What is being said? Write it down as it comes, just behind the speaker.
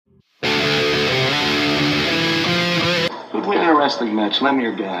wrestling match. Lemmy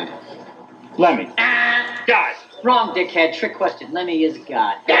or God? Lemmy. God. Wrong, dickhead. Trick question. Lemmy is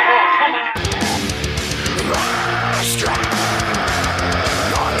God.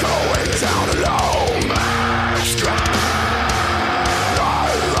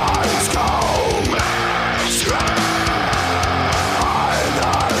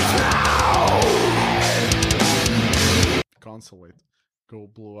 Consulate go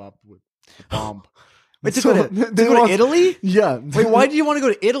blow up with a bomb. Wait, to go to Italy? Yeah. Wait, why do you want to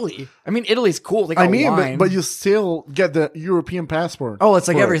go to Italy? I mean, Italy's cool. They got wine. but you still get the European passport. Oh, it's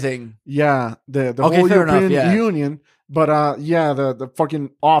like for it. everything. Yeah, the Okay, whole fair enough, European yeah. Union. But the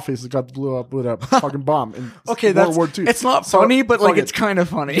fucking office got blew up with a fucking bomb in Okay, World War II. It's not So, funny, but fuck like it. it's kind of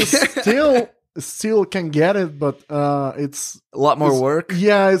funny. still can get it, but it's A lot more work.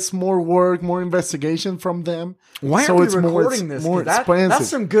 Yeah, it's more work, more investigation from them. Why So are we it's recording more, this? More 'Cause expensive. that's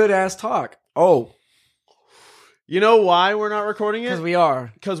some good ass talk. Oh, You know why we're not recording because it? we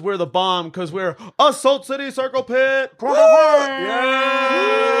are. Because we're the bomb. Because we're Assault City Circle Pit. Yeah.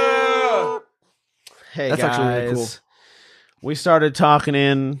 Hey That's guys, actually really cool. we started talking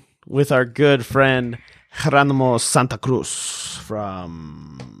in with our good friend Geronimo Santa Cruz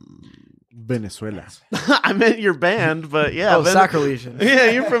from. Venezuela. I meant your band, but yeah, Oh, Sacrilegion.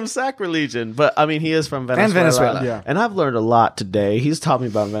 Yeah, you're from Sacrilegion, but I mean, he is from Venezuela. And Venezuela. Yeah. And I've learned a lot today. He's taught me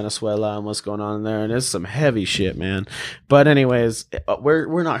about Venezuela and what's going on in there, and it's some heavy shit, man. But anyways,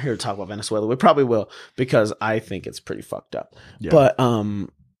 we're not here to talk about Venezuela. We probably will because I think it's pretty fucked up. Yeah. But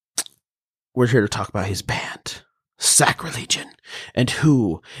we're here to talk about his band, Sacrilegion, and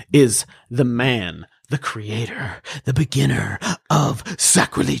who is the man, the creator, the beginner of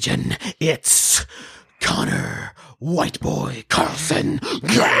Sacrilegion. It's Connor Whiteboy Carlson.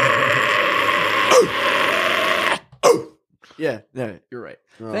 Yeah, you're right.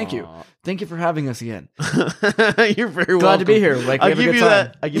 Thank you. Thank you for having us again. You're very Glad to be here. Like, we have a good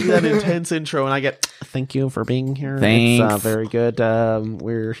time. I give you that intense intro, and I get thank you for being here. Thanks. It's very good.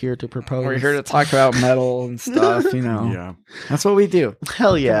 We're here to propose. We're here to talk about metal and stuff, you know. Yeah. That's what we do.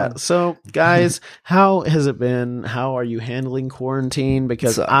 Hell yeah. So, guys, how has it been? How are you handling quarantine?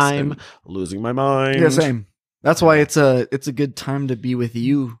 Because Sucks, I'm dude. losing my mind. Yeah, same. That's why it's a good time to be with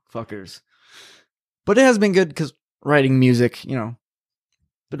you fuckers. But it has been good because writing music, you know,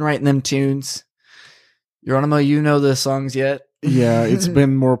 been writing them tunes. Geronimo, you know the songs yet? Yeah, it's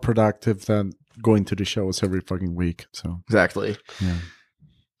been more productive than going to the shows every fucking week. So Exactly. yeah.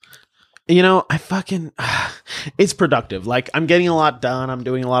 You know, it's productive. Like, I'm getting a lot done. I'm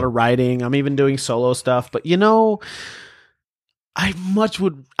doing a lot of writing. I'm even doing solo stuff. But, you know, I'd much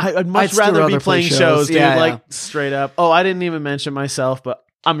still rather be rather play playing shows. shows, dude. Yeah, like, yeah. straight up. Oh, I didn't even mention myself, but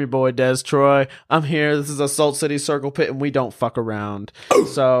I'm your boy, Des Troy. I'm here. This is Assault City Circle Pit, and we don't fuck around.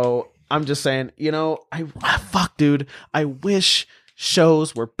 So, I'm just saying, you know, fuck, dude. I wish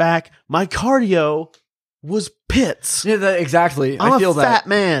shows were back. My cardio was pits. Yeah, exactly. I'm I feel a fat that.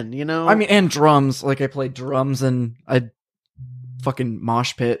 man, you know? I mean, and drums. Like, I played drums and I fucking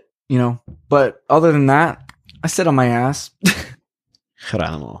mosh pit, you know. But other than that, I sit on my ass.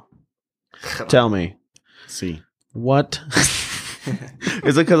 Geronimo. Tell me, See. what?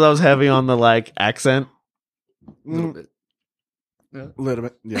 Is it because I was heavy on the, like, accent? A little bit. A little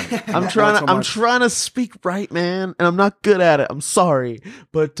bit. Yeah. I'm Not trying so to I'm much. trying to speak right, man, and I'm not good at it. I'm sorry.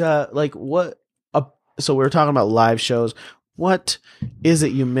 But like what so we were talking about live shows. What is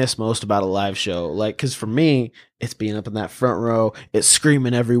it you miss most about a live show? Like, cuz for me, it's being up in that front row, it's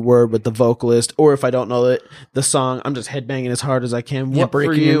screaming every word with the vocalist, or if I don't know the song, I'm just headbanging as hard as I can. Yeah, What for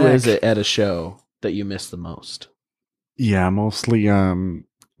breaking your you neck. is it at a show that you miss the most? Yeah, mostly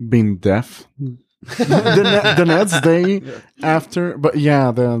being deaf. the next day after, but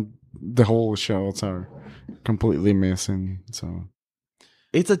yeah, the whole shows are completely missing. So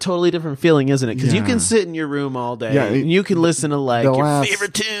It's a totally different feeling, isn't it? Because you Yeah. can sit in your room all day Yeah, and you can listen to like the your last-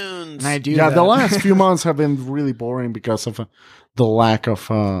 favorite tunes. And I do yeah, that. the last few months have been really boring because of the lack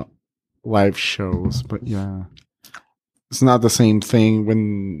of live shows. But yeah, it's not the same thing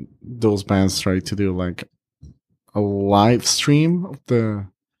when those bands try to do like a live stream of the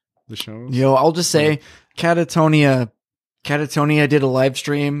shows. Yo, I'll just say, Catatonia did a live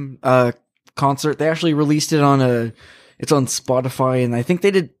stream concert. They actually released it it's on Spotify, and I think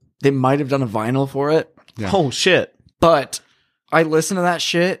they might have done a vinyl for it. Yeah. Oh shit! But I listened to that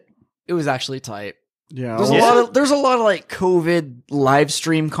shit. It was actually tight. Yeah, There's a lot of like COVID live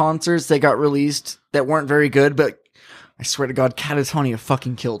stream concerts that got released that weren't very good, but I swear to God, Catatonia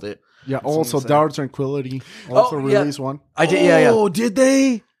fucking killed it. yeah. That's what Also, I'm saying. Dark Tranquility also yeah. released one. I did, yeah. Oh, did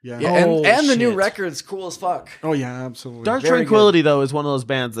they? Yeah. Yeah, Oh, and the new shit. record's cool as fuck. Oh yeah, absolutely. Dark Very Tranquility though is one of those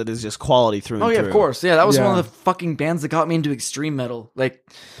bands that is just quality through and Oh yeah, through. of course. Yeah, that was one Yeah. of the fucking bands that got me into extreme metal, like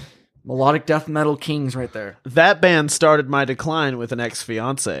melodic death metal kings, right there. That band started my decline with an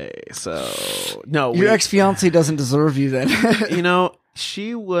ex-fiance. So no, Your ex fiance doesn't deserve you then. you know,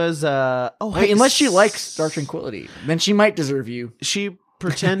 she was Wait, unless she likes Dark Tranquility, then she might deserve you. She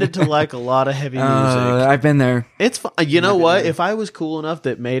pretended to like a lot of heavy music. I've been there. It's fun. You know what? If I was cool enough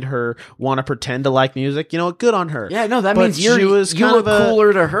that made her want to pretend to like music, you know what? Good on her. Yeah, no, that But means she was you kind look of a-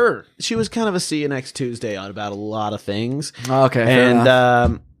 cooler to her. She was kind of a see you next Tuesday on about a lot of things. Okay, fair And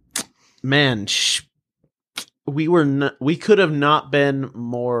enough. man, we could have not been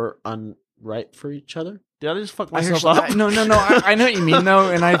more unright for each other. Did I just fuck myself up? No. I know what you mean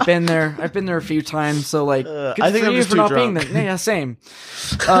though, and I've been there. I've been there a few times. So like, good I think for I'm you just for too not being drunk. there. Yeah, same.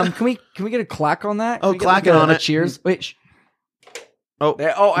 Can we get a clack on that? Can Oh, we get, clack like, it on a it. cheers. Wait. Oh.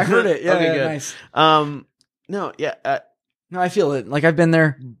 Oh, I heard it. Yeah, Okay, yeah, good. nice. No, yeah. No, I feel it. Like I've been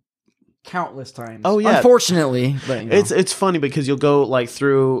there countless times. Oh, yeah. Unfortunately, but, you know. It's funny because you'll go like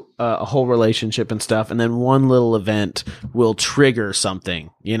through a whole relationship and stuff, and then one little event will trigger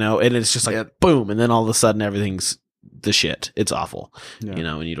something, you know, and it's just like boom, and then all of a sudden everything's the shit. It's awful, you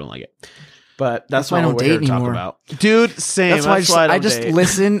know, and you don't like it. But that's why I not don't what we're here date to talk anymore. about, dude. Same. That's why I don't just date.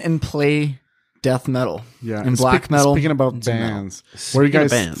 listen and play death metal. Yeah, and black metal. Speaking about and some metal. bands, what do you Speaking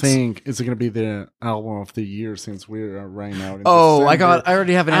of guys bands. think is going to be the album of the year since we're right now? In Oh, December? I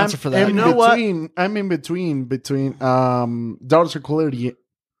already have an answer for that. I'm know what? I'm in between Dark Tranquility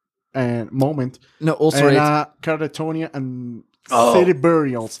and Moment No, also and it's Catatonia and Oh. City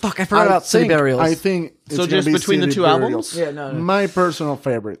Burials. fuck. I forgot about City Burials. I think it's So gonna just be between the City two Burials. albums? Yeah, no. My personal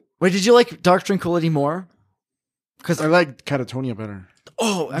favorite. Wait, did you like Dark Tranquility more? Because I like Catatonia better.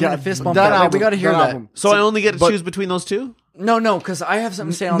 I'm Yeah, gonna fist bump that that. album- We got to hear that that. album. So I only get to But- choose between those two. No, because I have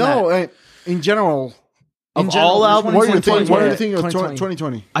something to say on that. No, in general, Of In general, all which albums, one what do you is think? 2020? What do you think of 2020?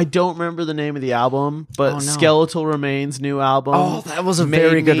 2020? I don't remember the name of the album, but Oh, no. Skeletal Remains' new album. Oh, that was a made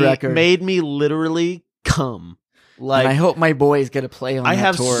very good me- record. Made me literally come. Like And I hope my boys get a play on I that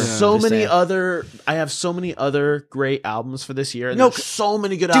have tour. so Just many saying. other great albums for this year. And No, there's so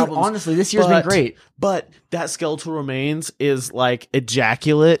many good Dude, albums. honestly, this year's been great. But that Skeletal Remains is like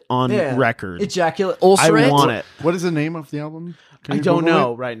ejaculate on Yeah. record. Ejaculate. I Ulcerate. want it. What is the name of the album? Can I you don't Google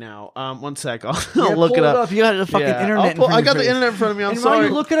know it? right now. 1 sec. I'll Yeah, look pull it up. You got the fucking Yeah, internet. I'll pull- in front I of got your the face. internet in front of me. I'm And while sorry.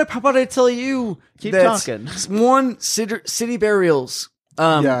 you look it up, how about I tell you? Keep that talking. One City Burials.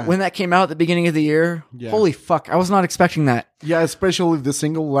 Yeah. When that came out at the beginning of the year, Yeah. holy fuck! I was not expecting that. Yeah, especially the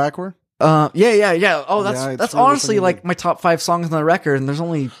single Lacquer. Yeah. Oh, Yeah, that's it's really honestly fucking like good. my top 5 songs on the record, and there's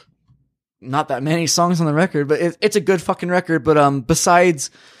only not that many songs on the record, but it's a good fucking record. But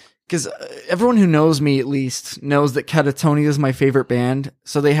besides, because everyone who knows me at least knows that Catatonia is my favorite band,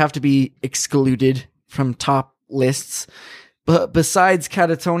 so they have to be excluded from top lists. But besides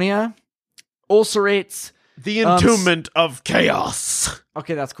Catatonia, Ulcerates. The Entombment of Chaos.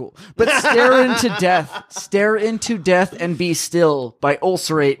 Okay, that's cool. But Stare Into Death and Be Still by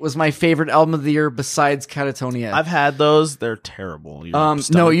Ulcerate was my favorite album of the year besides Catatonia. I've had those. They're terrible. Your no,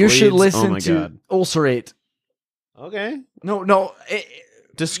 stomach you should bleeds. listen Oh my to God. Ulcerate. Okay. No,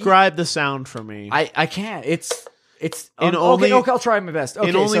 Describe the sound for me. I can't. It's In okay, only- okay, I'll try my best. Okay,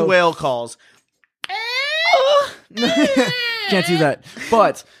 In only so, whale calls. can't do that.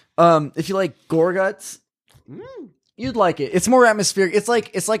 But if you like Gorguts, you'd like it. It's more atmospheric. It's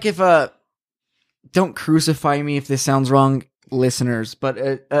like if don't crucify me if this sounds wrong, listeners.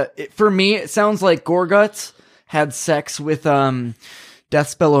 But for me, it sounds like Gorguts had sex with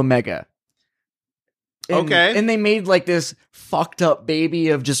Deathspell Omega. Okay. And they made like this fucked up baby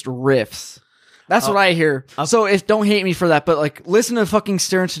of just riffs. That's what I hear. So don't hate me for that, but like listen to fucking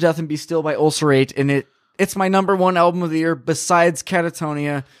Stare Into Death and Be Still by Ulcerate, and it's my number 1 album of the year besides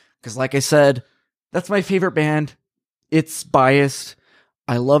Catatonia, because like I said, that's my favorite band. It's biased.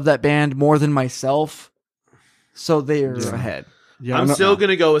 I love that band more than myself, so they're ahead. Yeah, I'm no- still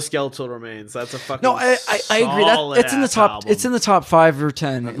gonna go with Skeletal Remains. That's a fucking No, I agree. That it's in the solid-ass top. album. It's in the top 5 or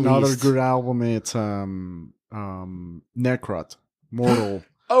 10. At Another least. good album. It's Necrot, Mortal.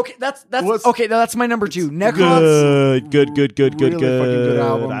 Okay, that's What's- okay. Now that's my number 2. Necrot's. Good. Really fucking good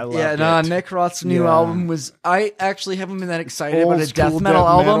album. I loved Yeah, it. Necrot's new Yeah. album was. I actually haven't been that excited Old about a school death metal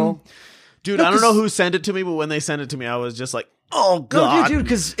album. Dude, No, I don't know 'cause- who sent it to me, but when they sent it to me, I was just like, oh No, god, dude,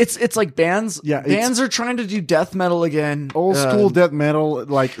 because it's like bands. Yeah, it's- bands are trying to do death metal again. Old school death metal,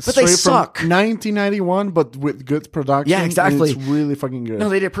 like but they straight suck. from 1991, but with good production. Yeah, exactly. It's really fucking good. No,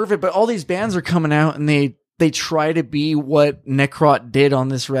 they did perfect. But all these bands are coming out and they they try to be what Necrot did on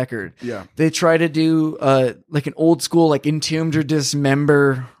this record. Yeah. They try to do like an old school, like Entombed or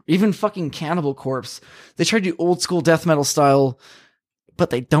Dismember, even fucking Cannibal Corpse. They try to do old school death metal style, but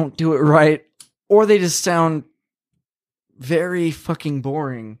they don't do it right, or they just sound very fucking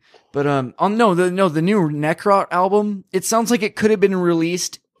boring. But the new Necrot album, it sounds like it could have been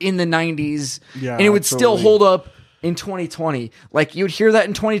released in the 90s, Yeah, and it would still totally. hold up in 2020. Like, you'd hear that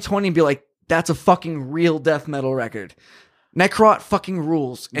in 2020 and be like, that's a fucking real death metal record. Necrot fucking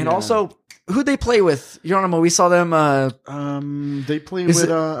rules. And Yeah. also, who'd they play with? Geronimo, we saw them, They play Is with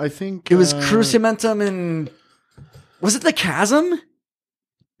it- I think it was Crucimentum and... Was it the Chasm?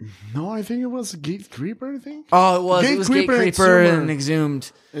 No, I think it was Gate Creeper. I think Oh, it was. It was Gate Creeper and Creeper Sumer. and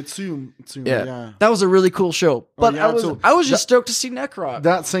Exhumed. it's Zoom. Yeah. That was a really cool show. But yeah, so I was just stoked to see Necrot.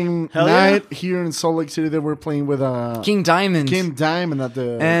 That same Hell yeah. night here in Salt Lake City, they were playing with King Diamond. King Diamond at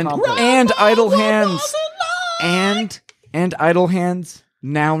the and complex. Idle Hands. And Idle Hands,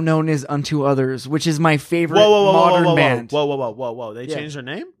 now known as Unto Others, which is my favorite modern band. Whoa. They Yeah. changed their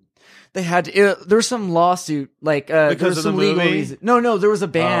name? They had there's some lawsuit, like there Because was of some the legal movie? reason. No, there was a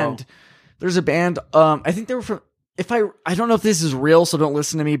band. There's a band. I think they were from. I don't know if this is real, so don't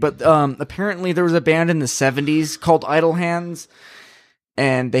listen to me. But apparently there was a band in the 70s called Idle Hands,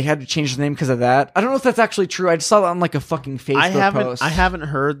 and they had to change the name because of that. I don't know if that's actually true. I just saw that on like a fucking Facebook post. I haven't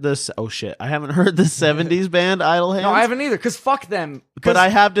heard this. Oh shit! I haven't heard the '70s band Idle Hands. No, I haven't either. Because fuck them. But I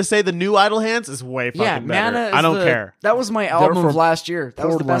have to say, the new Idle Hands is way fucking yeah, better. Mana. I don't care. That was my album of from last year. That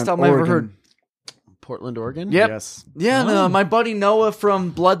was the best album Portland, I ever Oregon. heard. Portland, Oregon. Yep. Yes. Yeah, no, my buddy Noah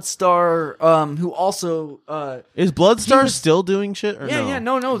from Bloodstar, who also, Is Bloodstar was- still doing shit? Or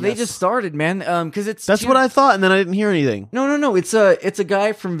no, they just started, man, because it's That's what I thought, and then I didn't hear anything. No, it's a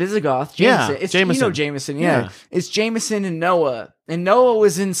guy from Visigoth, Yeah, Jameson. It's, Jameson. You know Jameson, yeah. Yeah. It's Jameson and Noah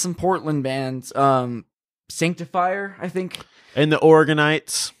was in some Portland bands, Sanctifier, I think, And the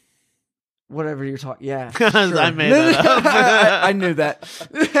Organites. whatever you're talking, yeah. I made that up. I knew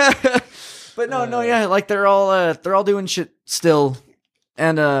that. But no, yeah, like they're all doing shit still,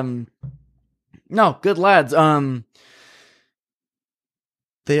 and no, good lads.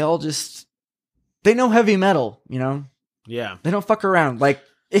 They all they know heavy metal, you know. Yeah. They don't fuck around. Like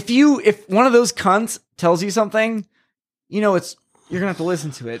if one of those cunts tells you something, you know you're gonna have to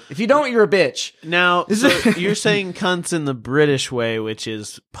listen to it. If you don't, you're a bitch. Now, Is so it- you're saying cunts in the British way, which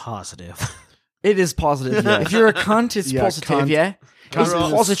is positive. It is positive. If you're a cunt, it's Yeah, positive. cunt. Yeah, Cunt it's is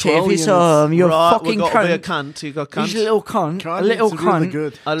positive. It's Australian. you're a Right, fucking we got to be a cunt. cunt. You got He's a cunt. little cunt. Cunt A little is really cunt.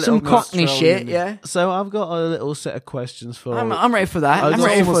 good. A Some little cockney Australian. shit. Yeah. So I've got a little set of questions for I'm ready for that. Oh, I'm it's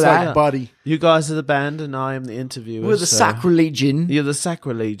ready for almost that. like Buddy. you guys. Are the band, and I am the interviewer. We're the so- sacrilegion. You're the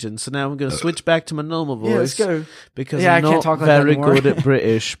sacrilegion. So now I'm going to switch back to my normal voice. Yeah, let's go. Because Yeah, I'm I can't not talk like that very anymore. good at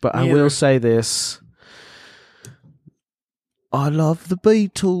British, but I Me will either. say this. I love the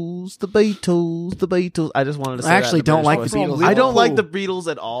Beatles, the Beatles, the Beatles. I just wanted to say I actually that in don't a like British the voice. Beatles. I don't like Oh. the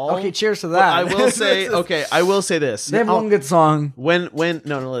Beatles at all. Okay, cheers to But that. I will say, I will say this. They have one good song. When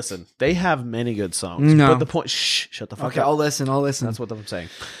no, listen. They have many good songs. No. But the point, shut the fuck Okay, up. I'll listen. That's what I'm saying.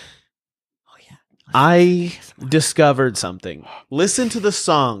 I discovered something. Listen to the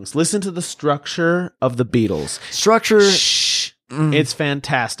songs. Listen to the structure of the Beatles. Structure. Shh. It's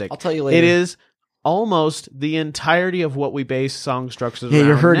fantastic. I'll tell you later. It is almost the entirety of what we base song structures Yeah, around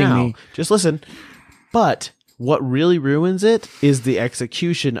you're hurting now. me. Just listen. But what really ruins it is the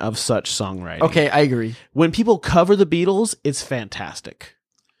execution of such songwriting. Okay, I agree. When people cover the Beatles, it's fantastic.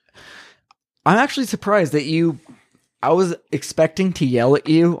 I'm actually surprised that I was expecting to yell at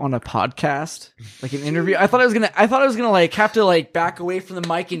you on a podcast, like an interview. I thought I was gonna like have to like back away from the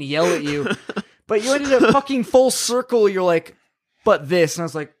mic and yell at you, but you ended up fucking full circle. You're like, but this, and I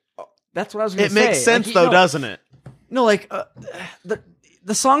was like, oh, that's what I was gonna It say. makes sense Like, though, no, doesn't it? No, like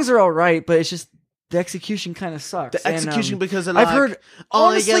the songs are all right, but it's just the execution kind of sucks. The execution because of I've like, heard I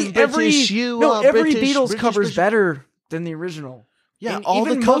honestly am every British, you no are every British, Beatles British, covers British. better than the original. Yeah, And all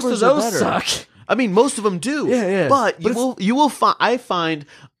even the most covers of those are better. suck. I mean, most of them do. Yeah. But But you will find. I find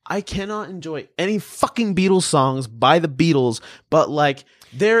I cannot enjoy any fucking Beatles songs by the Beatles. But like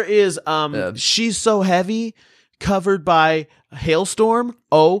there is, "She's So Heavy" covered by Hailstorm.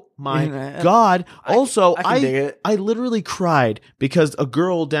 Oh my Yeah, god! Also, I can dig it. I literally cried because a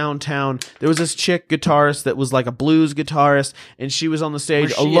girl downtown. There was this chick guitarist that was like a blues guitarist, and she was on the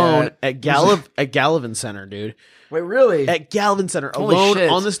stage Where's she alone at? at Gallivan Center, dude. Wait, really? At Galvin Center, Holy alone shit.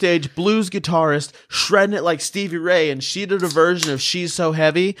 on the stage, blues guitarist, shredding it like Stevie Ray, and she did a version of "She's So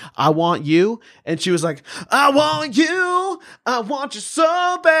Heavy, I Want You," and she was like, "I want you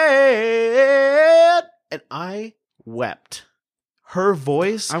so bad," and I wept. Her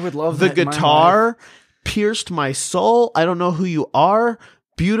voice, I would love the that in my guitar, pierced my soul. I don't know who you are.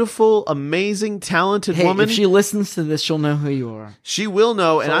 Beautiful, amazing, talented Hey, woman. if she listens to this, she'll know who you are. She will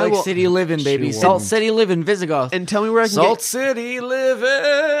know, and Salt I Lake will. City living, baby. She Salt won't. City living, Visigoth. And tell me where I can Salt get. City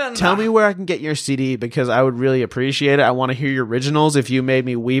living. Tell me where I can get your CD because I would really appreciate it. I want to hear your originals. If you made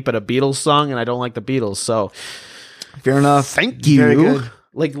me weep at a Beatles song, and I don't like the Beatles, so Fair enough. thank Very you. good.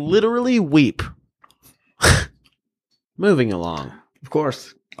 Like literally weep. Moving along. Of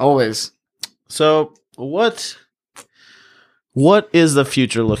course. Always. So what is the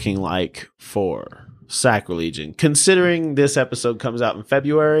future looking like for Sacrilegion? Considering this episode comes out in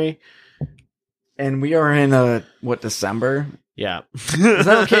February. And we are in December? Yeah. Is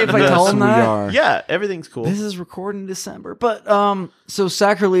that okay if I tell Yes, him we that? are. Yeah, everything's cool. This is recorded in December. But so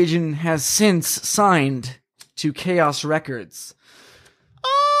Sacrilegion has since signed to Chaos Records.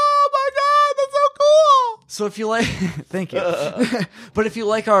 Oh my god, that's so cool. So if you like thank you. But if you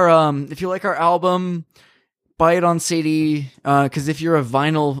like our album, buy it on CD. Cause if you're a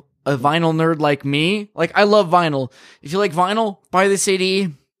vinyl nerd like me, like I love vinyl. If you like vinyl, buy the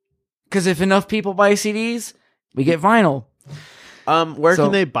CD. Cause if enough people buy CDs, we get vinyl. Where So-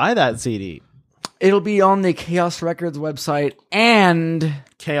 can they buy that CD? It'll be on the Chaos Records website and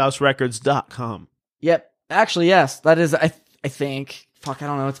chaosrecords.com. yep. Actually, yes, that is I think. Fuck, I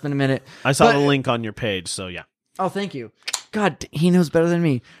don't know. It's been a minute. I saw But- the link on your page, so yeah. Oh, thank you. God, he knows better than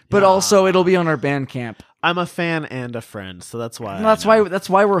me. But also, it'll be on our Bandcamp. I'm a fan and a friend, so that's why. And that's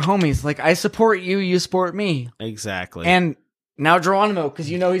why we're homies. Like I support you, you support me, Exactly. and now Geronimo because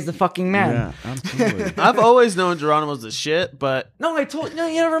you know he's the fucking man. Yeah, absolutely. I've always known Geronimo's the shit, but No, no,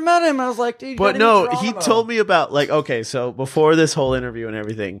 you never met him. I was like, dude. you But gotta no, meet he Geronimo. told me about like, okay, so before this whole interview and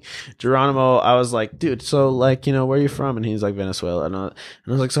everything, Geronimo, I was like, dude, so like, you know, where are you from? And he's like, Venezuela. And I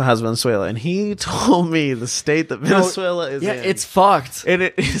was like, so how's Venezuela? And he told me the state that Venezuela is Yeah, in. it's fucked. and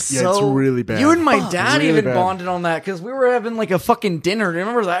it is Yeah, so it's really bad. You and my dad Really even bad. bonded on that because we were having like a fucking dinner. Do you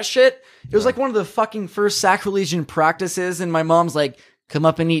remember that shit? It was like one of the fucking first Sacrilegion practices, and my mom's like, "Come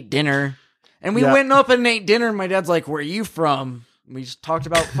up and eat dinner," and we Yeah. went up and ate dinner. And my dad's like, "Where are you from?" We just talked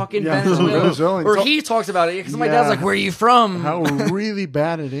about fucking Yeah, Venezuela, Venezuela. or he talks about it because my dad's Yeah. like, "Where are you from?" How really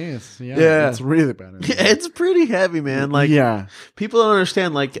bad it is. Yeah, Yeah. it's really bad. it's pretty heavy, man. Like, yeah, people don't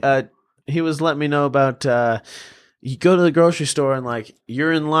understand. Like, he was letting me know about, you go to the grocery store and like,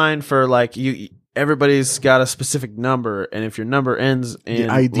 you're in line for like, everybody's got a specific number. And if your number ends in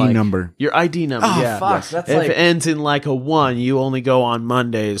the ID like, number. your ID number, Oh yeah. fuck, that's If like it ends in like a 1, you only go on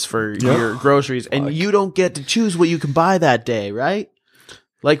Mondays for your groceries, and you don't get to choose what you can buy that day, right?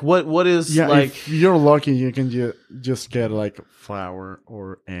 Like what is Yeah, like? if you're lucky, you can just get like flour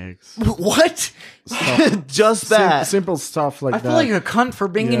or eggs. what? Stuff. Just that. Simple stuff like I that. feel like a cunt for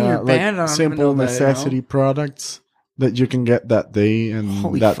being in Yeah, your like band. I don't simple even know that, necessity products that you can get that day, and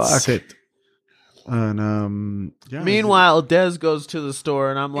Holy that's fuck. it. And yeah. Meanwhile, Des goes to the store,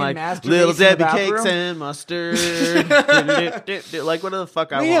 and I'm like, masturbates "Little in the Debbie bathroom?" cakes and mustard." Like, what the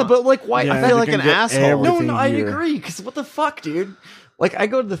fuck I Yeah, want? but like, why? Yeah, I feel you like can an get asshole. everything No, I here. agree. Because what the fuck, dude? Like, I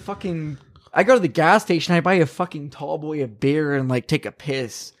go to the gas station, I buy a fucking tall boy a beer and like take a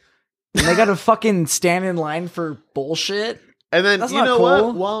piss. And I gotta fucking stand in line for bullshit. And then That's you not know cool.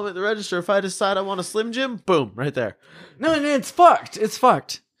 what? While I'm at the register, if I decide I want a Slim Jim, boom, right there. No, it's fucked. It's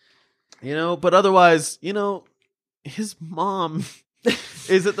fucked. You know, but otherwise, you know, his mom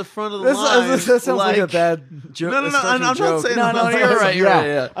is at the front of the line. That sounds like a bad joke. No, I'm not saying No, that. you're right. You're right.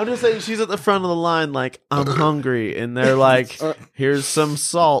 Yeah. I'm just saying she's at the front of the line, like, I'm hungry, and they're like, here's some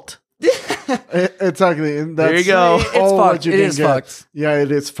salt. Exactly. And that's There you go. It's all what fucked. you It can is get. fucked. Yeah,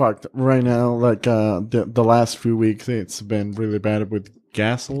 it is fucked right now. Like the last few weeks, it's been really bad with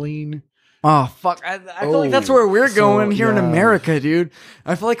gasoline. Oh fuck! I feel like that's where we're so, going here in yeah. America, dude.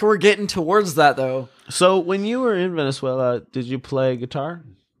 I feel like we're getting towards that though. So, when you were in Venezuela, did you play guitar?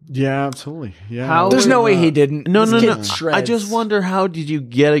 Yeah, absolutely. Yeah. How- There's no way Uh, he didn't. No, This no, kid no. shreds. I just wonder, how did you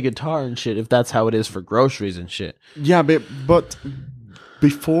get a guitar and shit if that's how it is for groceries and shit? Yeah, but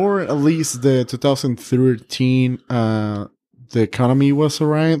before at least the 2013, the economy was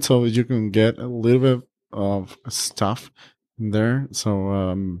alright, so you can get a little bit of stuff there.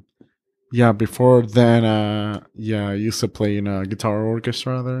 So yeah, before then, yeah, I used to play in a guitar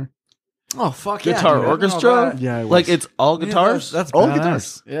orchestra there. Oh fuck yeah! Guitar dude. I don't know orchestra? that. Yeah, it Like, was. it's all Yeah, guitars? that's all badass.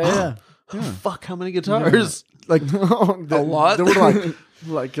 guitars. Yeah, Yeah. Fuck, how many guitars? like a lot. There were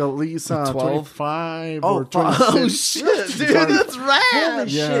like at least 12? 25 Oh, or fuck. 26. Oh, shit, dude, that's rad! Holy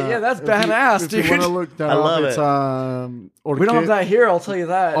shit! Yeah, that's If badass, you, dude. If you want to look that I up, love it's We don't have that here. I'll tell you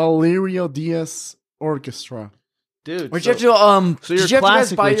that. Olirio Diaz Orchestra. Dude, Would so- you have to so you're did you have to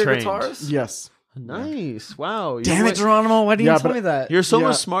guys buy classically your trained. guitars? Yes. Nice. Wow. Damn it, Geronimo! Why didn't Yeah, you tell but me that? You're so Yeah.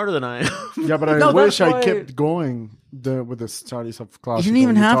 much smarter than I am. Yeah, but I No, wish that's I why- kept going with the studies of You classical didn't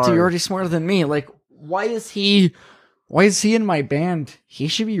even have to. guitar. You're already smarter than me. Like, why is he in my band? He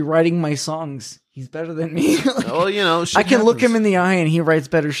should be writing my songs. He's better than me. Like, Well, you know, shit I can look him happens. in the eye and he writes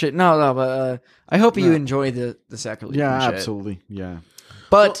better shit. No, but I hope you enjoy the sacrilege. Yeah, shit. absolutely. Yeah.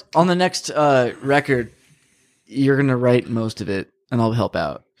 But on the next record, you're gonna write most of it, and I'll help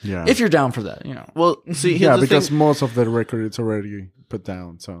out Yeah. if you're down for that. You know, Well, see, here's yeah, the because thing. most of the record it's already put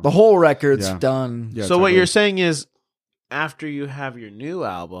down. So the whole record's Yeah. done. yeah, So what totally. you're saying is, after you have your new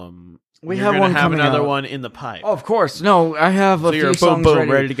album, We you're have gonna one have coming another out. one in the pipe. Oh, of course. No, I have a so few you're boom, songs boom,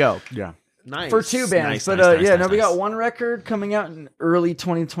 ready to go. Yeah. Nice. for two bands. Nice, But nice, yeah, nice, we got nice. one record coming out in early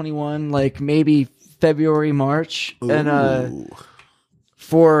 2021, like maybe February, March, and Ooh.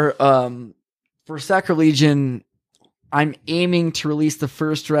 for Sacrilegion, I'm aiming to release the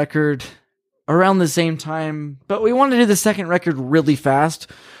first record around the same time, but we want to do the second record really fast.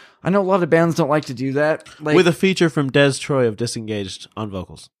 I know a lot of bands don't like to do that. Like, with a feature from Des Troy of Disengaged on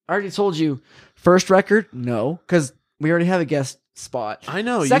vocals. I already told you, first record, no, because we already have a guest spot. I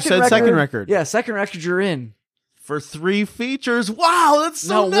know, you said second record. Yeah, second record, you're in. For 3 features. Wow, that's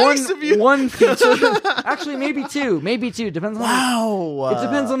so nice of you. One feature. Actually, maybe two. Depends on Wow. it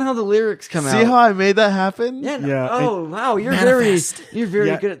depends on how the lyrics come out. See how I made that happen? Yeah. Yeah, Oh wow, you're Manifest. very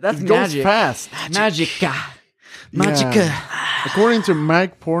Yeah, good. That's it goes magic. fast. Magica. Yeah. Magica. According to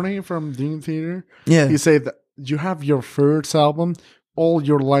Mike Portney from Dream Theater, Yeah. he said that you have your first album all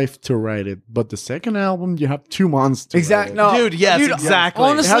your life to write it, but the second album you have 2 months to Exactly. write it. No, Dude, yes, exactly.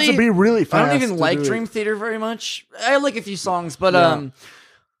 Honestly, It has to be really fast. I don't even to like do it. Dream Theater very much. I like a few songs, but Yeah.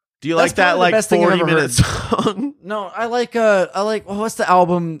 Do you That's like that probably the like best thing I've 40 ever minute song? no, I like well, what's the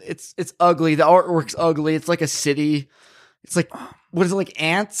album? It's ugly. The artwork's ugly. It's like a city. It's like what is it, like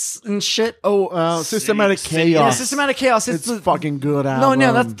ants and shit? Oh, Systematic City- Yeah, Chaos. Systematic Chaos. It's the fucking good no,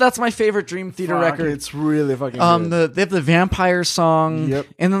 album. that's my favorite Dream Theater Fuck, record. It's really fucking good. They have the vampire song. Yep.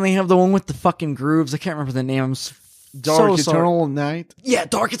 And then they have the one with the fucking grooves. I can't remember the name. I'm Dark so sorry. Eternal Night. Yeah,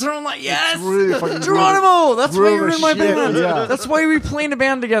 Dark Eternal Night. Yes, really fucking Geronimo. That's why really you're in my shit, band. yeah. That's why we play in a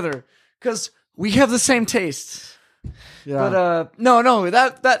band together because we have the same taste. Yeah. But no,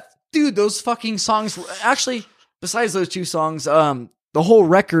 that dude, those fucking songs. Actually, besides those 2 songs, the whole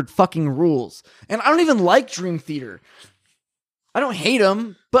record fucking rules. And I don't even like Dream Theater. I don't hate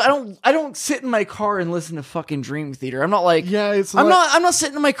them, but I don't sit in my car and listen to fucking Dream Theater. I'm not like yeah, it's I'm like, not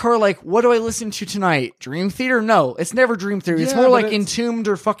sitting in my car like, what do I listen to tonight? Dream Theater? No, it's never Dream Theater. It's Yeah, more but like it's- Entombed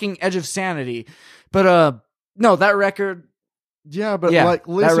or fucking Edge of Sanity. But no, that record. Yeah, but Yeah, like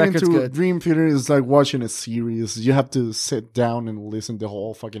that listening record's to good. Dream Theater is like watching a series. You have to sit down and listen to the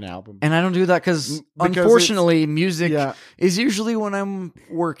whole fucking album. And I don't do that because Because unfortunately, music yeah. is usually when I'm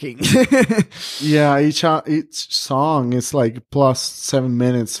working. Yeah, each song is like plus 7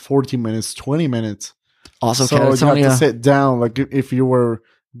 minutes, 40 minutes, 20 minutes. Also, So you have Catatonia. to sit down like if you were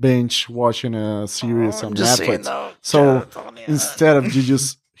binge watching a series on Just saying, Netflix. though, So Catatonia. instead of you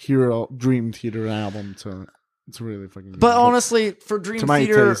just hear a Dream Theater album, so it's really fucking. But good. honestly, for Dream To my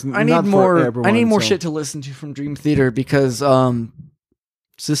Theater, taste, I not need for more. everyone, I need more so- shit to listen to from Dream Theater because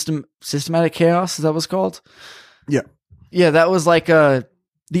Systematic Chaos, is that what it's called? Yeah. Yeah, that was like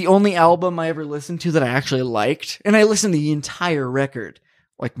the only album I ever listened to that I actually liked. And I listened to the entire record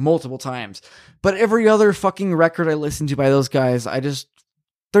like multiple times. But every other fucking record I listened to by those guys,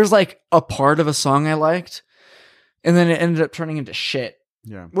 there's like a part of a song I liked. And then it ended up turning into shit.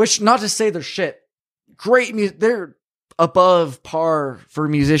 yeah, Which, not to say they're shit. Great music. They're above par for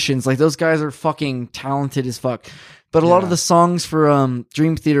musicians. Like, those guys are fucking talented as fuck. But a lot of Yeah. the songs for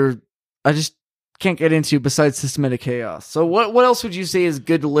Dream Theater, I just can't get into besides Systematic Chaos. So what else would you say is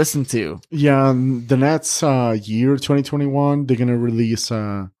good to listen to? yeah. The next year, 2021, they're gonna release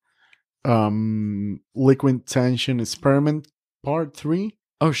Liquid Tension Experiment Part 3,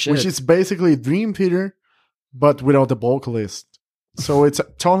 Oh, shit. which is basically Dream Theater, but without the vocalist. So it's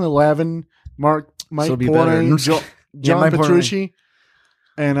Tony Levin, Mike it'll be better. Portnoy, John Mike Portnoy. Petrucci,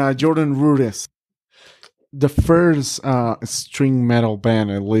 and Jordan Rudess. The first string metal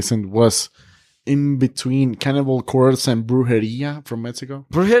band I listened was in between Cannibal Corpse and Brujeria from Mexico.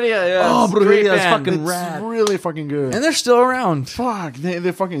 Brujeria, yeah. Oh, it's a great Brujeria is band. fucking It's rad. really fucking good. And they're still around. Fuck,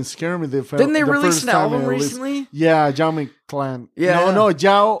 they fucking scare me. Didn't they the release first an time album I listened- recently? Yeah, Jaume Clan. Yeah. No,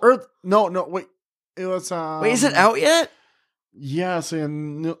 Jao. Or, No, wait. It was. wait, is it out yet? Yes,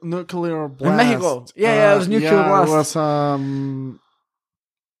 in Nuclear Blast. In Mexico. Yeah, it was Nuclear Blast. It was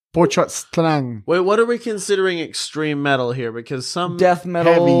Pochaztlán. Wait, what are we considering extreme metal here? Because some Death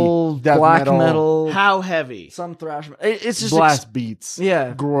metal, heavy death black metal. metal, how heavy? some thrash. It's just Blast beats.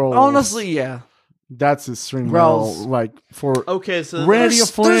 yeah. Growls. Honestly, yeah. That's extreme Growls. metal, like for Okay, so radio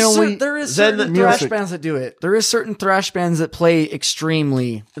friendly. There is Then certain the thrash music. bands that do it. There is certain thrash bands that play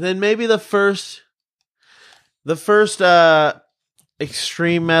extremely. then maybe the first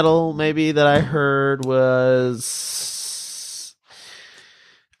extreme metal maybe that I heard was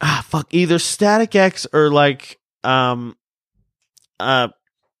either Static X or like Cradle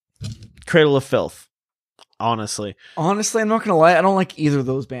of Filth. Honestly, Honestly, I'm not gonna lie. I don't like either of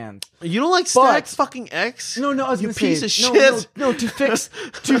those bands. you don't like But- Static fucking X? No, I was You gonna piece say, of no, shit. No, to fix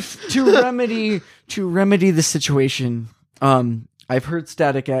to remedy the situation. I've heard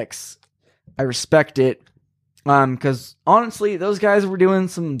Static X. I respect it. Because honestly, those guys were doing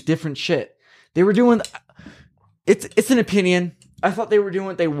some different shit. They were doing. It's an opinion. I thought they were doing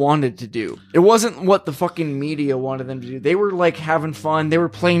what they wanted to do. It wasn't what the fucking media wanted them to do. They were like having fun. They were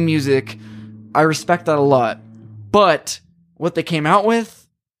playing music. I respect that a lot. But what they came out with,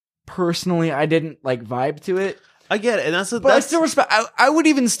 personally, I didn't like vibe to it. I get it, and that's But I still respect. I would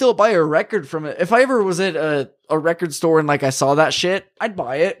even still buy a record from it if I ever was at a record store and like I saw that shit. I'd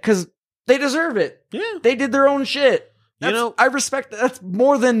buy it because they deserve it. yeah. They did their own shit. I respect that. That's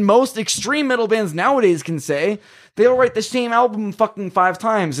more than most extreme metal bands nowadays can say. They'll write the same album fucking 5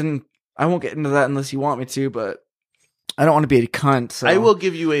 times, and I won't get into that unless you want me to. But I don't want to be a cunt. So. I will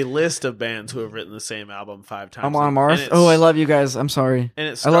give you a list of bands who have written the same album 5 times. Amon Amarth. Oh, I love you guys. I'm sorry. And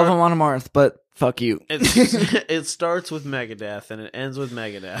it I love Amon Amarth, but fuck you. it starts with Megadeth and it ends with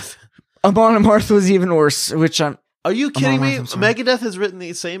Megadeth. Amon Amarth was even worse, which I'm. Are you kidding Amon me? Amarth, I'm sorry. Megadeth has written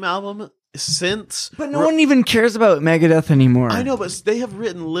the same album since. But no one even cares about Megadeth anymore. I know, but they have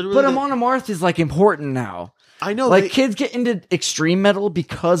written literally. But Amon Amarth is like important now. I know, Like kids get into extreme metal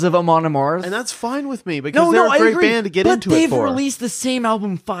because of Amon Amarth, and that's fine with me because they're a great band to get into it for. They've released the same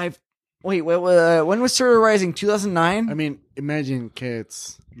album 5. Wait, when was Surtur Rising? 2009. I mean, imagine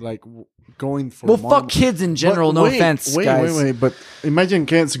kids like going for. Well, fuck kids in general. No offense, guys. Wait. But imagine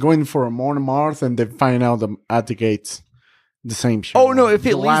kids going for a Amon Amarth and they find out at the gates the same show. Oh no! If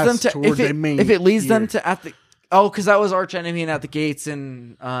it The leads them last to tour if they it, made if it leads them here. to at the because that was Arch Enemy and At the Gates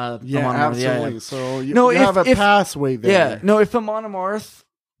and Yeah, Amon Amarth. absolutely. Yeah. So you, No, you if- have a if- pathway there. Yeah, no. If Amon Amarth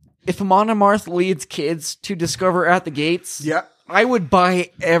leads kids to discover At the Gates, Yeah. I would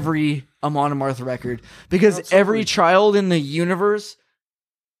buy every Amon Amarth record because every child in the universe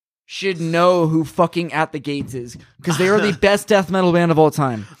should know who fucking At the Gates is because they are the best death metal band of all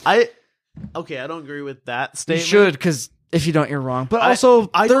time. I don't agree with that You statement. should, because if you don't, you're wrong. But I also,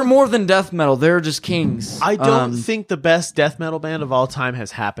 they're don't- more than death metal. They're just kings. I don't think the best death metal band of all time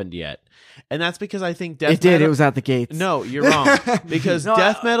has happened yet, and that's because I think death it did. metal. It was At the Gates. No, you're wrong. Because No,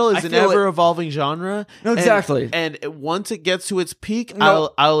 death metal I is an feel it. ever-evolving genre. No, exactly. And once it gets to its peak, No.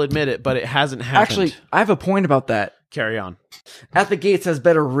 I'll admit it, but it hasn't happened. Actually, I have a point about that. Carry on. At the Gates has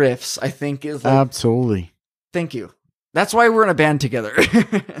better riffs. I think is like, Absolutely. thank you. That's why we're in a band together.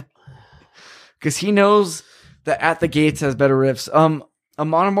 Because he knows that At the Gates has better riffs. Amon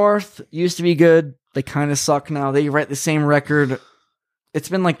Amarth used to be good. They kind of suck now. They write the same record. It's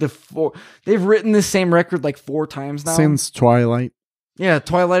been like they've written the same record like 4 times now. Since Twilight. Yeah,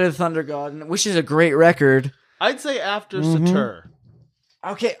 Twilight of the Thunder God, which is a great record. I'd say after Mm-hmm. Satur.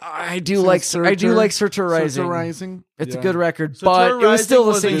 Okay, I do like Surtur Rising. Surtur Rising. It's Yeah. a good record, Satur but it was still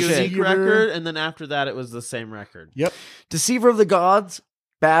the Rising same was a shit. unique record, and then after that, it was the same record. Yep. Deceiver of the Gods,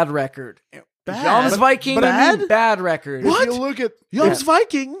 bad record. Bad? Yom's Viking, bad record. What? If you look at Yom's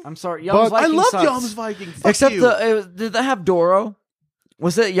Viking. I'm sorry, Yom's But I Viking love sucks. Yom's Viking. Fuck Except you. did they have Doro?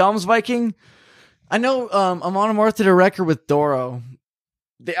 Was it Yom's Viking? I know Amon Amarth did a record with Doro.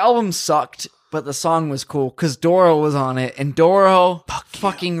 The album sucked, but the song was cool because Doro was on it, and Doro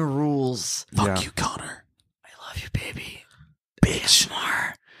fucking rules. Fuck you, Connor. I love you, baby. Bitch.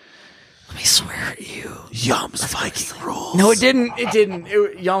 Let me swear at you. Yom's Viking rules. No, it didn't. It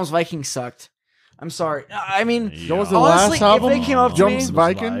didn't. Yom's Viking sucked. I'm sorry. I mean, That was the honestly, last album. if they came up to Jumps me,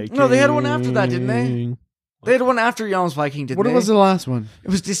 Viking. No, they had one after that, didn't they? They had one after Yom's Viking, didn't What they? was the last one? It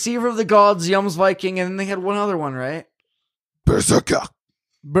was Deceiver of the Gods, Yom's Viking, and then they had one other one, right? Berserker.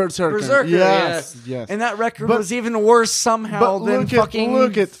 Berserker. Yes. Yes. And that record But- was even worse somehow but than fucking.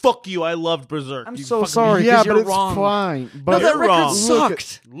 look at Fuck you. I loved Berserk. I'm You so fucking- sorry. yeah, 'cause but you're it's wrong. fine. No, But that record wrong. Look at-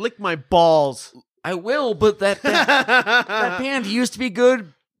 sucked. Lick my balls. I will, but that band used to be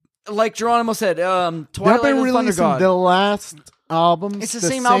good. Like Geronimo said, they've Twilight been of the Thunder releasing God. the last albums. It's the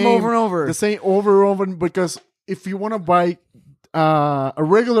same album over and over. The same over and over. Because if you want to buy a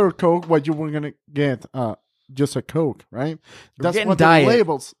regular Coke, what you were gonna get? Just a Coke, right? That's getting what Diet. the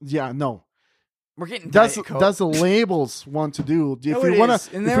labels. Yeah, no. We're getting That's Diet Coke. that's the labels want to do. If No, you it wanna, is.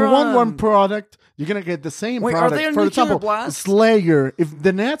 And if they're you want one on- product, you're gonna get the same Wait, are product. they on For Nuclear example, Blast? Slayer. If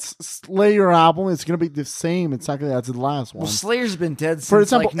the next Slayer album is gonna be the same exactly as the last one. Well, Slayer's been dead since For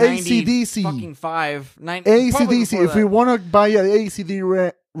example, like 90 AC/DC. fucking 5, 90, probably AC/DC. before If you that. want to buy an ACD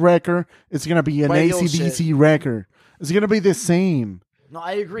record, it's gonna be an Buy the old AC/DC record. It's gonna be the same. No,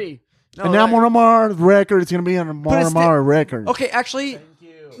 I agree. No, An that- Amon Amar record. It's gonna be an But it's Amar record. Okay, actually,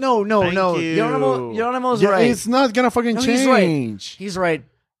 you. no. Thank you. Geronimo's Yeah, right. it's not gonna fucking No, change. He's right.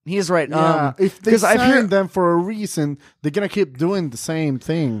 He's right. Yeah, if they 'cause I've sign heard- them for a reason, they're gonna keep doing the same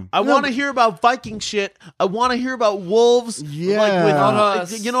thing. I want to hear about Viking shit. I want to hear about wolves. Yeah. like with, Not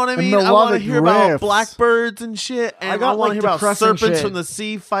us. you know what I And mean. I want to melodic hear about riffs. blackbirds and shit. And I, got, want to like, hear about depressing serpents shit. from the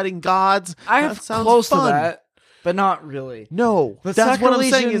sea fighting gods. I That have sounds close fun. to that, but not really. No, But that's what I'm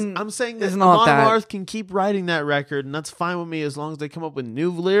saying. Sacrilegion I'm saying that is not Amon that. Amarth can keep writing that record, and that's fine with me as long as they come up with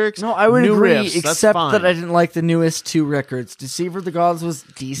new lyrics. No, I would new agree, riffs. That's except fine. that I didn't like the newest 2 records. Deceiver of the Gods was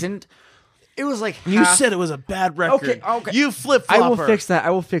decent. It was like You half, said it was a bad record. Okay. You flip I flopper. will fix that.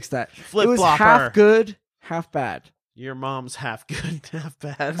 It was Flip-flopper. half good, half bad. Your mom's half good, half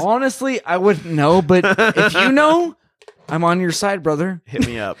bad. Honestly, I wouldn't know, but if you know, I'm on your side, brother. Hit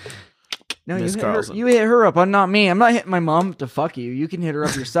me up. No, Miss you Carlson. hit her up. I'm not me. I'm not hitting my mom to fuck you. You can hit her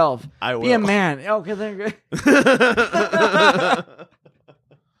up yourself. I will. Be a man. Okay, then good.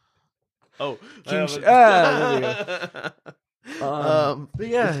 Oh, King Sh- there But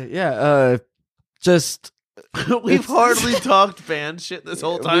yeah. Just we've hardly talked band shit this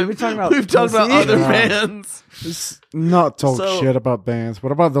whole time. We've been talking about We've talked about pussy. other Yeah. bands. Let's not talk So- shit about bands.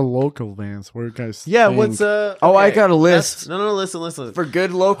 What about the local bands? Where you guys? Yeah, think? what's Oh, I got a list. No, listen. for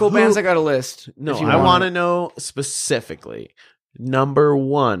good local Who- bands. I got a list. No, if you I want it. to know specifically. Number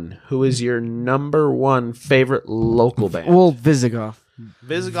one, who is your number one favorite local band? Well, Visigoth.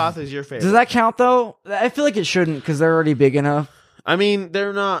 Visigoth is your favorite. Does that count though? I feel like it shouldn't because they're already big enough. I mean,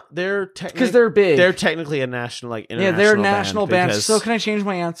 they're not. They're technically Because they're big. They're technically a national, like yeah, international. they're a national band. because- So can I change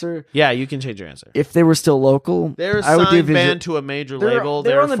my answer? yeah, you can change your answer. If they were still local, They're a I would do signed Visi- band to a major label.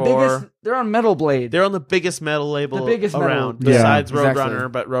 They're on the therefore, biggest. They're on Metal Blade. they're on the biggest metal label The biggest metal- around, Yeah, besides exactly.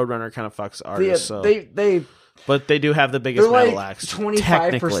 Roadrunner. But Roadrunner kind of fucks artists. So, they but they do have the biggest they're metal like acts.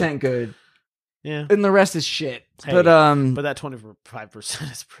 25% good, Yeah, and the rest is shit. Hey, but but that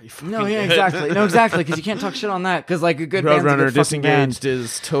 25% is pretty. Fucking no, yeah, good. exactly, because you can't talk shit on that. Because like a good band's a Roadrunner good fucking band. Disengaged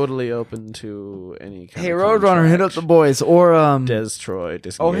is totally open to any kind Hey, of Roadrunner, hit up contract. the boys or Des Troy,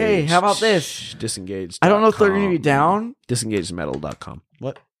 Disengaged. Oh, hey, how about this? Disengaged. I don't know if they're gonna be down. Disengagedmetal.com.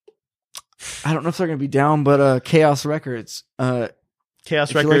 What? I don't know if they're gonna be down, but Chaos Records. Chaos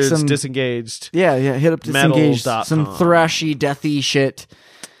If you like Records, some- Disengaged. Yeah, hit up Disengaged. Metal.com. Some thrashy, deathy shit.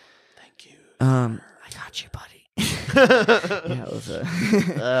 Thank you. I got you, buddy. Yeah, it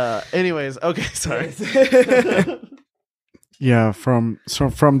was Anyways, okay, sorry. Yeah, from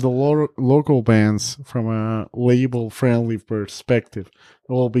the local bands, from a label friendly perspective,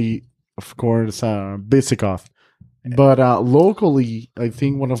 it will be, of course, Visigoth. But locally, I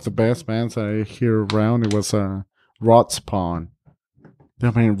think one of the best bands I hear around it was Rot Spawn.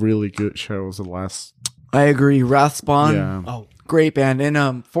 They've been really good shows the last. I agree. Wrathspawn, Yeah. Oh, great band,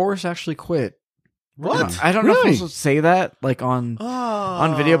 and Forrest actually quit. what? I don't know if I'm Really? supposed to say that like on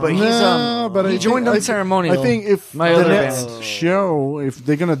video, but he's No, but he I joined think- Unceremonial. I think if My the other next band. show, if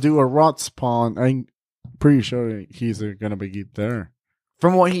they're gonna do a Rot Spawn, I'm pretty sure he's gonna be there.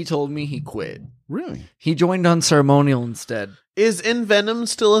 from what he told me, he quit. Really? He joined Unceremonial instead. Is Envenom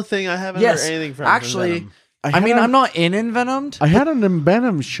still a thing? I haven't Yes, heard anything from actually, Envenom. I mean, I'm not in Envenomed. I had an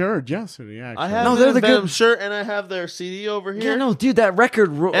Envenom shirt yesterday. Actually, I have No, an they're the Envenom good- shirt and I have their CD over here. Yeah, no, dude, that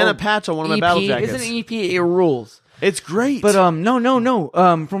record and a patch on one of my battle jackets. Isn't EP? It rules. It's great. But no.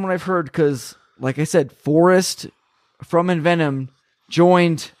 From what I've heard, because like I said, Forrest from Envenom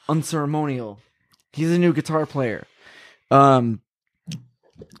joined Unceremonial. He's a new guitar player.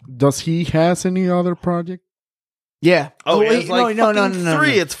 does he has any other project? Yeah. oh, wait, it's like fucking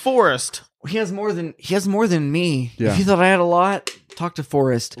three. It's Forest. He has more than me. Yeah. If you thought I had a lot, talk to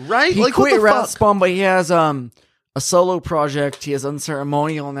Forrest. Right? He Like, quit what the fuck? Wrathspawn, but he has a solo project. He has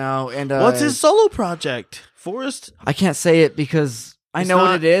Unceremonial now, and What's his solo project? Forest? I can't say it because I It's know not-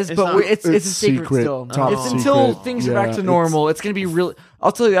 what it is, it's but not- it's a It's secret, secret. still. Top It's until secret. things are Yeah, back to normal. It's gonna be real.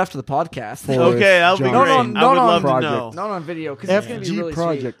 I'll tell you after the podcast. For- Okay, that'll be John. great. No, I no, would no, love project. to know. Not on video because it's gonna be FG really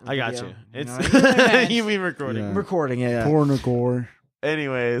project. sweet. I got Video. you. It's know, you know what I meant. you mean recording. Yeah. Recording, yeah. Pornogore.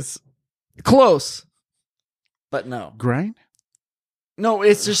 Anyways, Close, but no. Grind? No,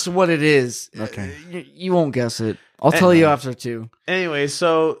 it's just what it is. Okay. You won't guess it. I'll tell you after two.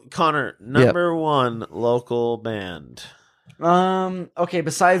 so Connor, number one local band. Okay,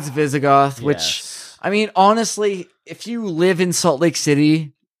 besides Visigoth, which Yes. I mean, honestly, if you live in Salt Lake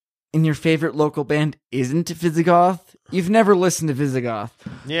City and your favorite local band isn't Visigoth, you've never listened to Visigoth.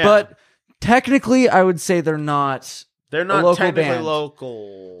 Yeah. But technically, I would say they're not. they're not local technically band.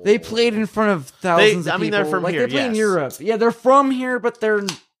 local. They played in front of thousands of people. they're from like here. They play in yes. Europe. Yeah, they're from here, but they're.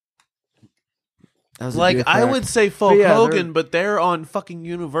 That was a Like deer I crack. would say Folk But yeah, Hogan, but they're on fucking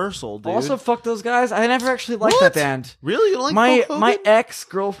Universal, dude. Also, fuck those guys. I never actually liked What? that band. Really? You don't like my Folk Hogan? my ex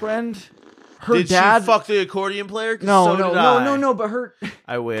girlfriend, her Did dad. she fuck the accordion player? 'Cause no, so no, did no, I. no, no. But her.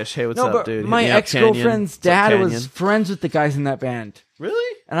 I wish. Hey, what's No, up, but dude? my Hit me up, ex girlfriend's Canyon. dad What's up, was Canyon? friends with the guys in that band,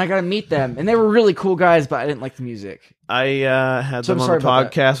 Really? and I got to meet them, and they were really cool guys, but I didn't like the music. I had So them I'm on sorry the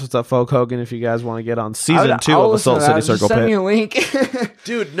about that. podcast. What's up, Folk Hogan? If you guys want to get on season 2 I'll of listen Assault to City that. Just Circle send Pit. me a link.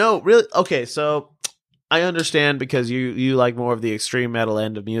 Dude, no, really. Okay, so I understand because you like more of the extreme metal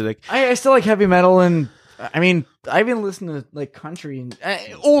end of music. I still like heavy metal, and I mean, I even listen to like country and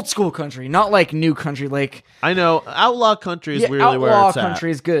old school country, not like new country. Like I know outlaw country is yeah, really where outlaw it's at.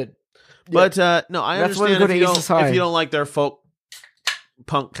 country is good. But no, I That's why we understand go if to you, Aces don't, High. if you don't like their folk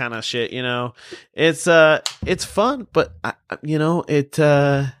punk kind of shit. You know, it's fun, but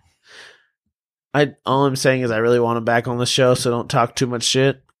all I'm saying is I really want him back on the show, so don't talk too much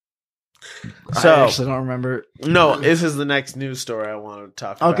shit. I So actually don't remember. no, this is the next news story I want to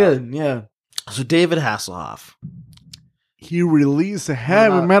talk Oh, about. good, yeah. So David Hasselhoff, He released a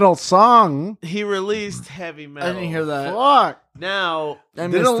heavy about- metal song. he released heavy metal. I didn't hear that. Fuck. Now I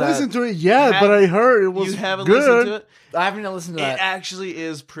missed Didn't that. listen to it yet, Have- but I heard it was you haven't good. listened to it. I haven't listened to It that. actually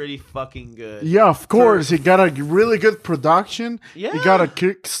is pretty fucking good. Yeah, of course. He got a really good production. Yeah. He got a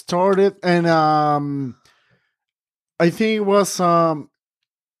kick started, and I think it was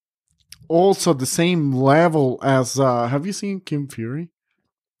also the same level as. Have you seen Kim Fury?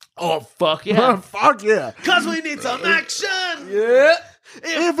 Oh fuck yeah! Fuck yeah! Cause we need some action. Yeah.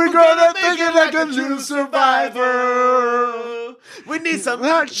 If we're gonna make it like a true survivor, we need some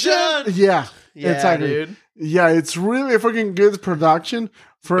action. action. Yeah, Yeah, exactly. dude. Yeah, it's really a fucking good production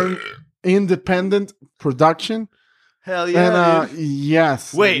for an independent production. Hell yeah, And dude.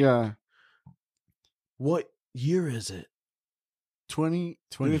 yes, Wait. yeah, What year is it?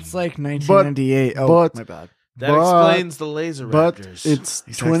 2020. It's like 1998. but- my bad. That But- explains the laser but raptors. it's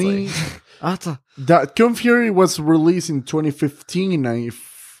Exactly. 20. That's a- That Kung Fury was released in 2015,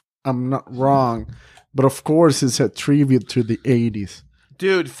 if I'm not wrong. But of course, it's a tribute to the 80s.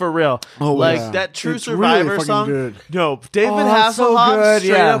 dude, for real. Oh, like yeah. that True It's Survivor really fucking song. good. No, David Oh, it's so Hasselhoff good,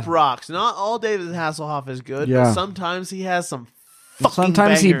 straight yeah. up rocks. Not all David Hasselhoff is good, Yeah. but sometimes he has some fucking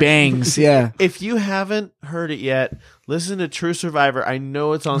Sometimes he bangers. bangs. Yeah. If you haven't heard it yet, listen to True Survivor. I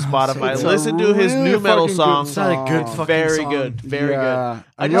know it's on Spotify. It's a Listen to his really new metal fucking good song. It's not a good song. fucking Very song. good. Very Yeah. good.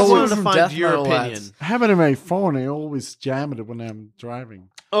 I I just always- wanted to From find Death your Metal opinion. Lads. I have it in my phone. I always jam it when I'm driving.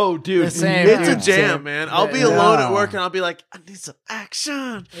 Oh, dude, The same, it's a dude. jam, Same. man. I'll be Yeah. alone at work and I'll be like, I need some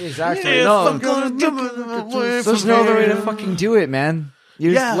action. Exactly. If No, I'm gonna do it, there's no other way to fucking do it, man.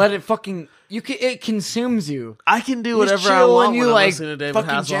 You Yeah. just let it fucking. It consumes you. I can do You whatever chill I want and you, when I'm like, listening to David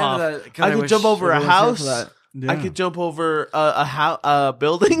fucking jam Hasselhoff. to that. God, I could wish jump over a everyone was here house. for that. I could jump over a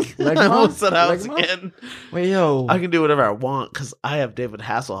building. I Legma? almost said house Legma? again. Wait, yo. I can do whatever I want because I have David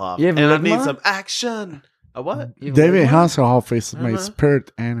Hasselhoff. You have and I Ligma? need some action. A what? You have David Ligma? Hasselhoff is my Uh-huh.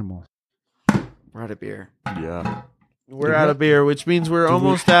 spirit animal. We're out of beer. Yeah. We're out of beer, which means we're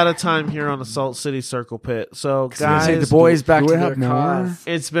almost out of time here on Assault City Circle Pit. So, Guys, guys, the boys back do to we their have more? cause.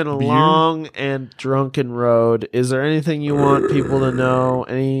 it's been a Beer? long and drunken road. Is there anything you want people to know?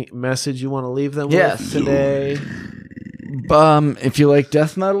 Any message you want to leave them Yes. with today? If you like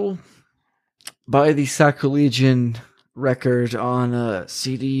death metal, buy the Sacrilegion record on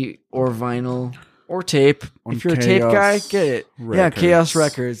CD or vinyl or tape. On If you're a tape Chaos guy, get it. Yeah, Records. Chaos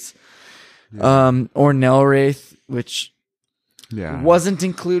Records. Yeah. Or Nelwraith, which Yeah. wasn't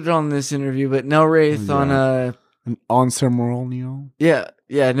included on this interview, but Nelwraith Yeah. on An unceremonial?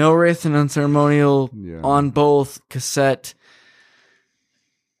 Nelwraith and Unceremonial Yeah. on both cassette,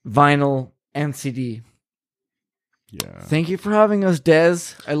 vinyl, and CD. Yeah. Thank you for having us,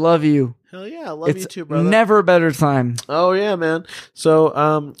 Dez. I love you. Hell yeah, I love It's you too, brother. never a better time. Oh yeah, man.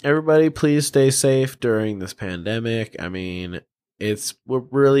 So everybody please stay safe during this pandemic. I mean, we're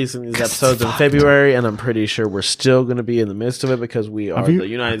releasing these episodes in February and I'm pretty sure we're still going to be in the midst of it because we are Have you- the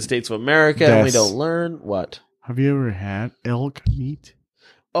United States of America and we Des. don't learn what. Have you ever had elk meat?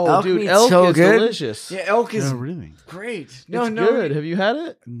 Oh, Elk dude, meat's elk so is good. delicious. Yeah, elk is Yeah, really? great. It's good. Have you had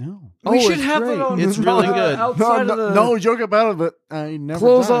it? No. We Oh, should it's have great. it on. It's really good. Outside No, of the no joke about it, but I never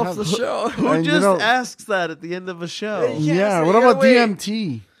close done off the have- show. Who And, just you know- asks that at the end of a show? Yeah. Yeah, so what you about gotta wait.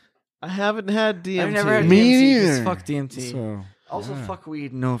 DMT? I haven't had DMT. I've never had Me DMT. 'Cause neither. fuck DMT. So, Also, yeah. fuck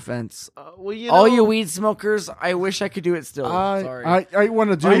weed. No offense. Well, you All know- you weed smokers, I wish I could do it still. Sorry. I want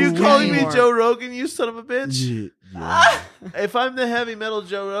to do. Are you calling me anymore. Joe Rogan, you son of a bitch? Yeah. If I'm the heavy metal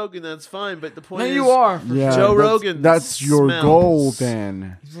Joe Rogan, that's fine. But the point no, is, you are. For Yeah, Joe sure. Rogan That's your smells. goal,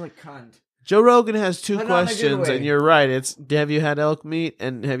 then. He's like cunt. Joe Rogan has two But not in a good questions, way. and you're right. It's have you had elk meat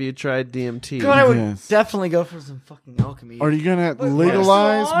and have you tried DMT? God, I would Yes. definitely go for some fucking alchemy. Are you gonna But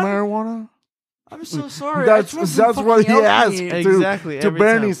legalize what's on? marijuana? I'm so sorry. That's I just want some what he fucking asked alchemy. Exactly, to every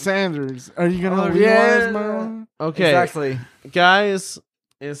Bernie time. Sanders. Are you gonna Oh, legalize yeah. marijuana? Okay, Exactly. guys,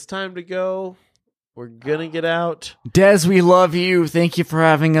 it's time to go. We're gonna get out. Des, we love you. Thank you for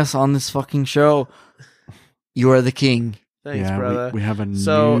having us on this fucking show. You are the king. Thanks, yeah, brother. We have a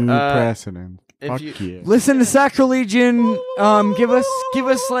So, new president. if Fuck you- you. Listen to Sacrilegion. Give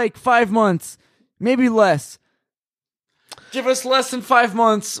us like 5 months, maybe less. Give us less than 5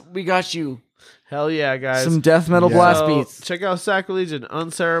 months. We got you. Hell yeah, guys. Some death metal Yeah. blast So, beats. check out Sacrilegion,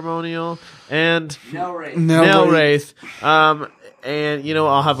 Unceremonial, and No, right. Nail Wraith. And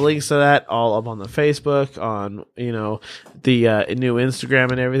I'll have links to that all up on the Facebook, on the new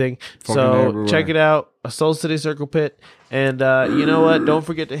Instagram and everything. Fucking So everywhere. check it out. A Soul City Circle Pit, and you know what? Don't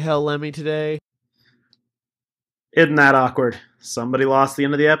forget to hail Lemmy today. Isn't that awkward? Somebody lost the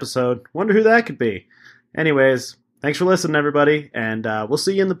end of the episode. Wonder who that could be. Anyways, thanks for listening, everybody, and we'll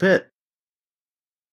see you in the pit.